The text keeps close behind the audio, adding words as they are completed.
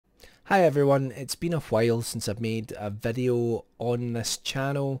Hi everyone, it's been a while since I've made a video on this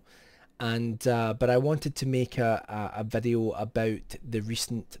channel, and but I wanted to make a video about the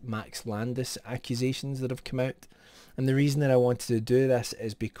recent Max Landis accusations that have come out. And the reason that I wanted to do this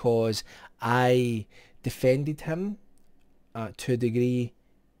is because I defended him to a degree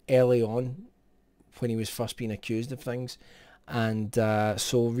early on when he was first being accused of things. And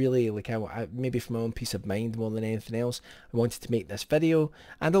so really, like, maybe for my own peace of mind more than anything else, I wanted to make this video,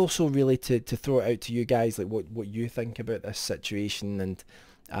 and also really to throw it out to you guys, like what you think about this situation, and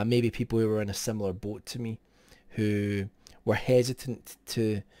maybe people who were in a similar boat to me, who were hesitant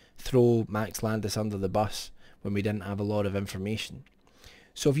to throw Max Landis under the bus when we didn't have a lot of information.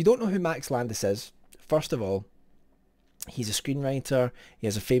 So if you don't know who Max Landis is, first of all, he's a screenwriter. He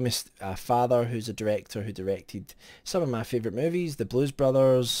has a famous father who's a director who directed some of my favourite movies, The Blues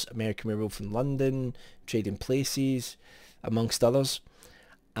Brothers, American Werewolf in London, Trading Places, amongst others.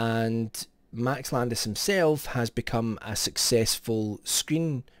 And Max Landis himself has become a successful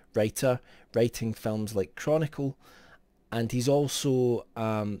screenwriter, writing films like Chronicle. And he's also,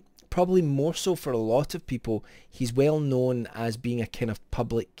 probably more so for a lot of people, he's well known as being a kind of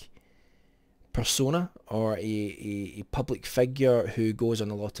public persona, or a public figure who goes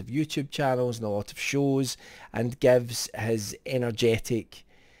on a lot of YouTube channels and a lot of shows and gives his energetic,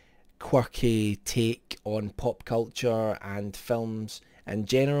 quirky take on pop culture and films in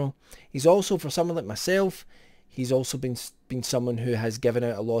general. He's also, for someone like myself, he's also been someone who has given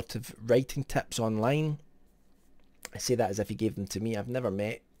out a lot of writing tips online. I say that as if he gave them to me. I've never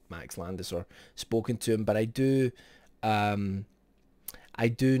met Max Landis or spoken to him, but I do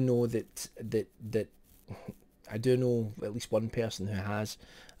know that I do know at least one person who has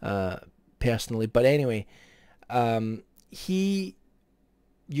personally. But anyway, he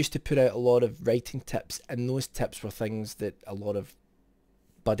used to put out a lot of writing tips, and those tips were things that a lot of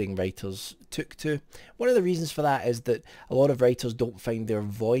budding writers took to. One of the reasons for that is that a lot of writers don't find their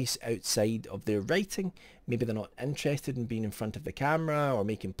voice outside of their writing. Maybe they're not interested in being in front of the camera or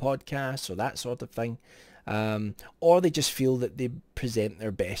making podcasts or that sort of thing. Or they just feel that they present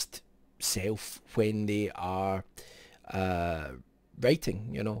their best self when they are writing,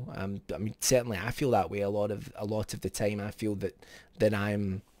 you know. I mean, certainly I feel that way a lot of the time. I feel that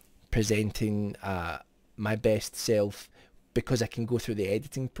I'm presenting my best self because I can go through the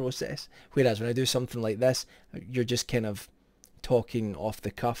editing process. Whereas when I do something like this, you're just kind of talking off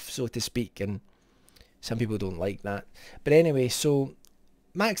the cuff, so to speak, and some people don't like that. But anyway, so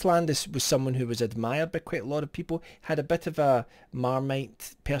Max Landis was someone who was admired by quite a lot of people, had a bit of a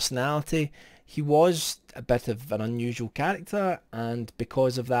Marmite personality. He was a bit of an unusual character, and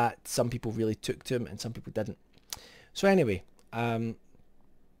because of that, some people really took to him and some people didn't. So anyway,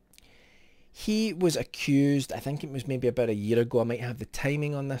 he was accused, I think it was maybe about a year ago, I might have the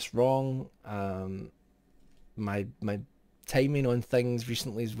timing on this wrong. My timing on things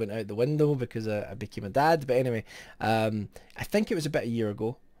recently has went out the window because I became a dad. But anyway, I think it was about a year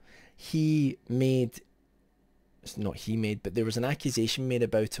ago. But there was an accusation made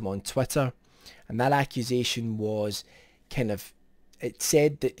about him on Twitter, and that accusation was it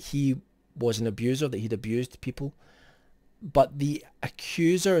said that he was an abuser, that he'd abused people. But the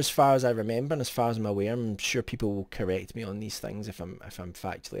accuser, as far as I remember and as far as I'm aware, I'm sure people will correct me on these things if I'm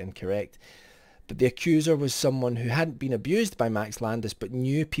factually incorrect, but the accuser was someone who hadn't been abused by Max Landis but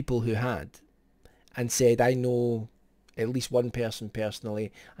knew people who had, and said, I know at least one person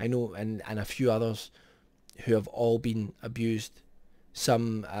personally, I know, and a few others who have all been abused,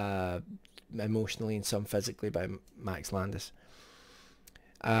 some emotionally and some physically, by Max Landis.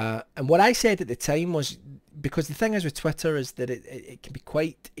 And what I said at the time was, because the thing is with Twitter is that it can be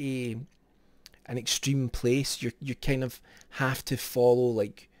quite an extreme place. You kind of have to follow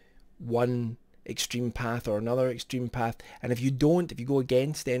like one extreme path or another extreme path, and if you go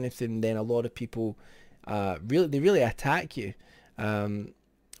against anything, then a lot of people really attack you.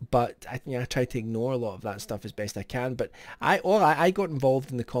 But I try to ignore a lot of that stuff as best I can. But I got involved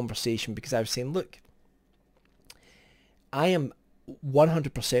in the conversation because I was saying, look, I am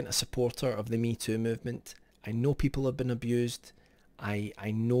 100% a supporter of the Me Too movement. I know people have been abused. I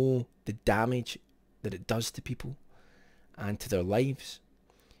know the damage that it does to people and to their lives.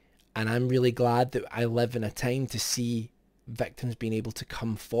 And I'm really glad that I live in a time to see victims being able to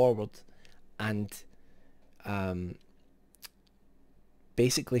come forward and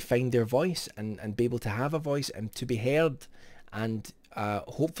basically find their voice and be able to have a voice and to be heard, and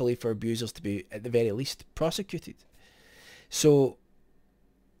hopefully for abusers to be, at the very least, prosecuted. So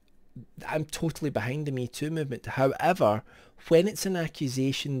I'm totally behind the Me Too movement. However, when it's an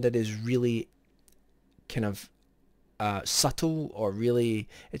accusation that is really kind of subtle, or really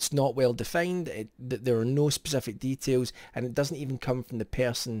it's not well defined. There are no specific details, and it doesn't even come from the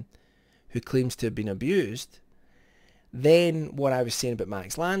person who claims to have been abused, then what I was saying about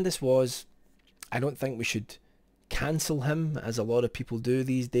Max Landis was, I don't think we should cancel him, as a lot of people do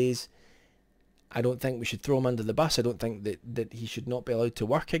these days. I don't think we should throw him under the bus. I don't think that he should not be allowed to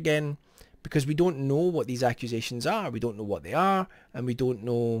work again, because we don't know what these accusations are. We don't know what they are, and we don't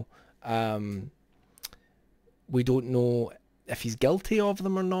know if he's guilty of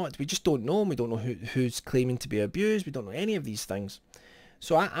them or not. We just don't know. We don't know who's claiming to be abused. We don't know any of these things.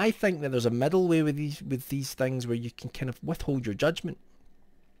 So I think that there's a middle way with these things where you can kind of withhold your judgment.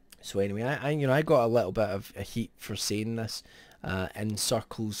 So anyway, I got a little bit of a heat for saying this in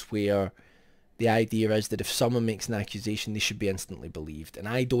circles where the idea is that if someone makes an accusation, they should be instantly believed, and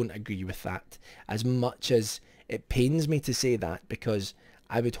I don't agree with that. As much as it pains me to say that, because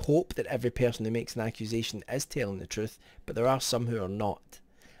I would hope that every person who makes an accusation is telling the truth, but there are some who are not,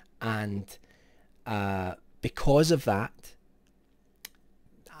 and because of that,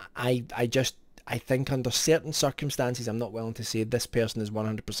 I think under certain circumstances I'm not willing to say this person is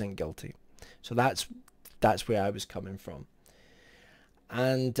 100% guilty. So that's where I was coming from.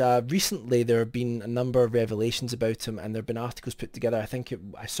 And recently there have been a number of revelations about him, and there have been articles put together. I think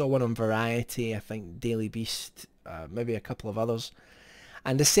I saw one on Variety, I think Daily Beast, maybe a couple of others.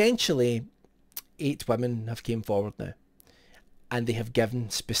 And essentially 8 women have came forward now, and they have given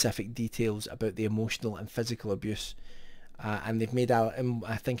specific details about the emotional and physical abuse. And they've made out,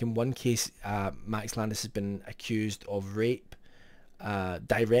 I think in one case, Max Landis has been accused of rape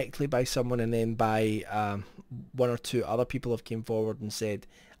directly by someone, and then by 1 or 2 other people have came forward and said,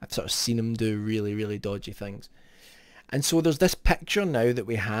 I've sort of seen him do really, really dodgy things. And so there's this picture now that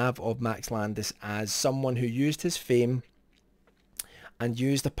we have of Max Landis as someone who used his fame and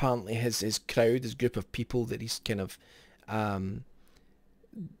used apparently his crowd, his group of people that he's kind of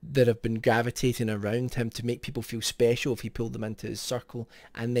that have been gravitating around him to make people feel special if he pulled them into his circle,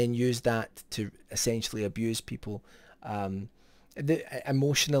 and then use that to essentially abuse people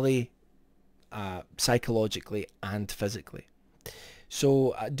emotionally, psychologically and physically.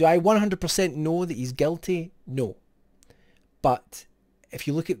 So do I 100% know that he's guilty? No. But if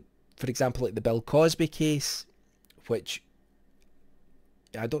you look at, for example, like the Bill Cosby case, which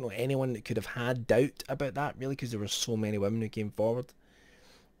I don't know anyone that could have had doubt about that really, because there were so many women who came forward.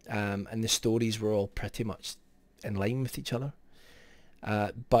 And the stories were all pretty much in line with each other.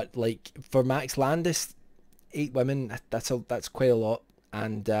 But like for Max Landis, 8 women, that's quite a lot,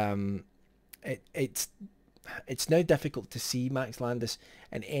 and it's now difficult to see Max Landis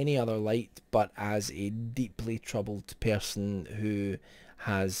in any other light but as a deeply troubled person who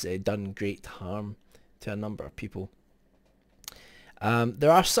has done great harm to a number of people.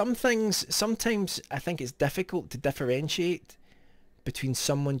 There are some things, sometimes I think it's difficult to differentiate between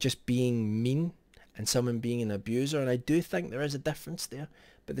someone just being mean and someone being an abuser, and I do think there is a difference there.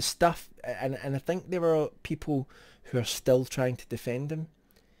 But the stuff, and I think there are people who are still trying to defend him.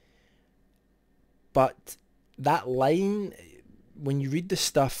 But that line, when you read the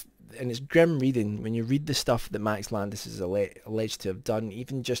stuff, and it's grim reading, when you read the stuff that Max Landis is alleged to have done,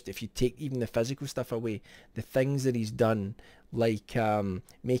 even just if you take even the physical stuff away, the things that he's done, like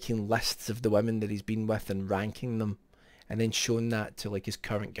making lists of the women that he's been with and ranking them, and then showing that to like his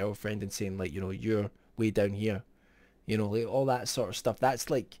current girlfriend and saying, like, you know, you're way down here, you know, like all that sort of stuff. That's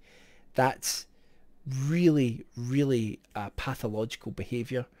really, really pathological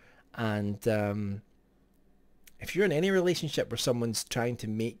behavior. And if you're in any relationship where someone's trying to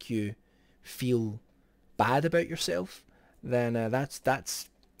make you feel bad about yourself, then that's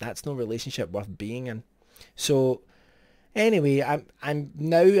no relationship worth being in. So anyway, I'm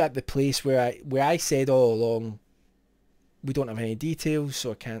now at the place where I said all along, we don't have any details, so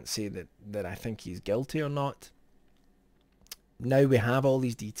I can't say that I think he's guilty or not. Now we have all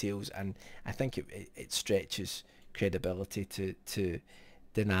these details, and I think it stretches credibility to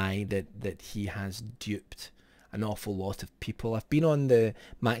deny that he has duped an awful lot of people. I've been on the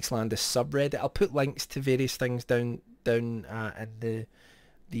Max Landis subreddit. I'll put links to various things down in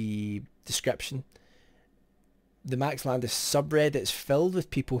the description. The Max Landis subreddit is filled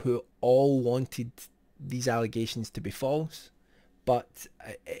with people who all wanted these allegations to be false, but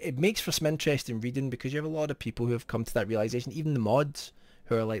it makes for some interesting reading, because you have a lot of people who have come to that realization, even the mods,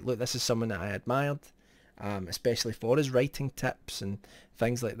 who are like, look, this is someone that I admired, especially for his writing tips and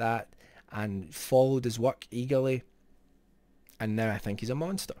things like that, and followed his work eagerly, and now I think he's a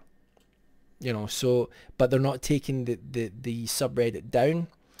monster, you know. So, but they're not taking the subreddit down,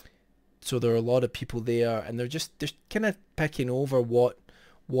 so there are a lot of people there, and they're kind of picking over what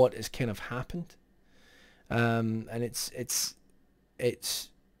has kind of happened. And it's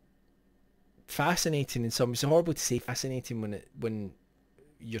fascinating in some. It's horrible to say fascinating when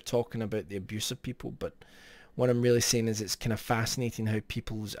you're talking about the abuse of people, but what I'm really saying is it's kind of fascinating how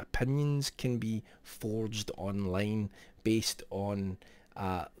people's opinions can be forged online based on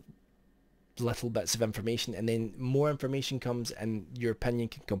little bits of information, and then more information comes and your opinion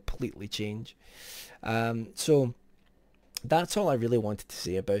can completely change. So that's all I really wanted to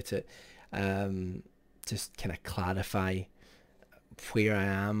say about it. Just kind of clarify where I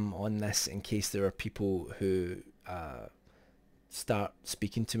am on this in case there are people who start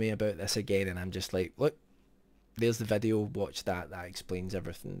speaking to me about this again, and I'm just like, look, there's the video, watch that. That explains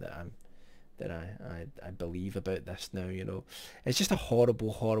everything that I believe about this now. You know, it's just a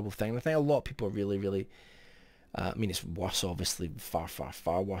horrible thing. I think a lot of people are really. I mean, it's worse, obviously, far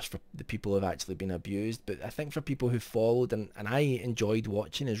worse for the people who've actually been abused. But I think for people who followed, and I enjoyed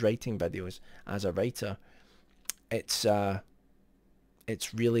watching his writing videos as a writer, it's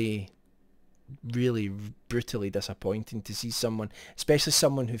really brutally disappointing to see someone, especially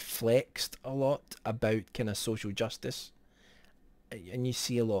someone who flexed a lot about kind of social justice, and you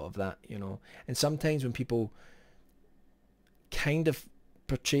see a lot of that, you know. And sometimes when people kind of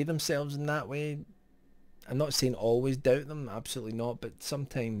portray themselves in that way, I'm not saying always doubt them, absolutely not, but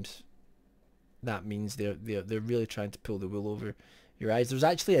sometimes that means they're really trying to pull the wool over your eyes. There's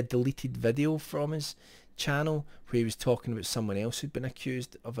actually a deleted video from his channel where he was talking about someone else who'd been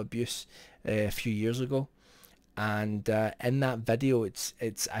accused of abuse a few years ago, and in that video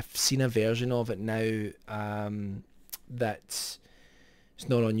I've seen a version of it now that's it's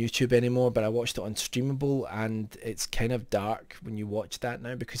not on YouTube anymore, but I watched it on Streamable, and it's kind of dark when you watch that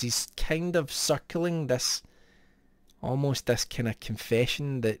now because he's kind of circling this, almost this kind of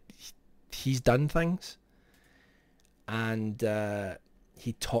confession that he's done things, and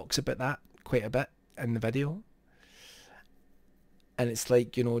he talks about that quite a bit in the video. And it's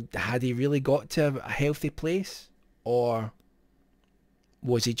like, you know, had he really got to a healthy place, or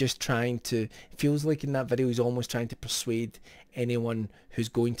was he just trying to, it feels like in that video he's almost trying to persuade anyone who's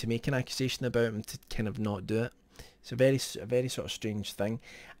going to make an accusation about him to kind of not do it. It's a very sort of strange thing.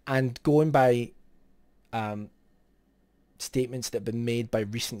 And going by statements that have been made by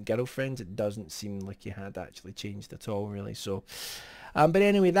recent girlfriends, it doesn't seem like he had actually changed at all, really. So but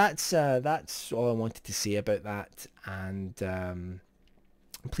anyway, that's all I wanted to say about that. And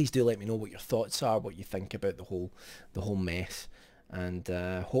please do let me know what your thoughts are, what you think about the whole mess, and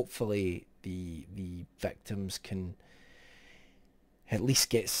hopefully the victims can at least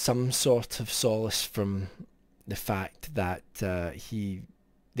get some sort of solace from the fact that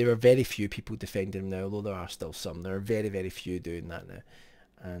there are very few people defending him now, although there are still some. There are very few doing that now,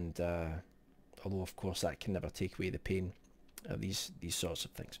 and although of course that can never take away the pain of these sorts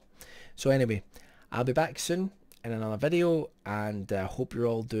of things. So anyway, I'll be back soon in another video, and hope you're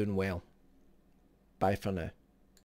all doing well. Bye for now.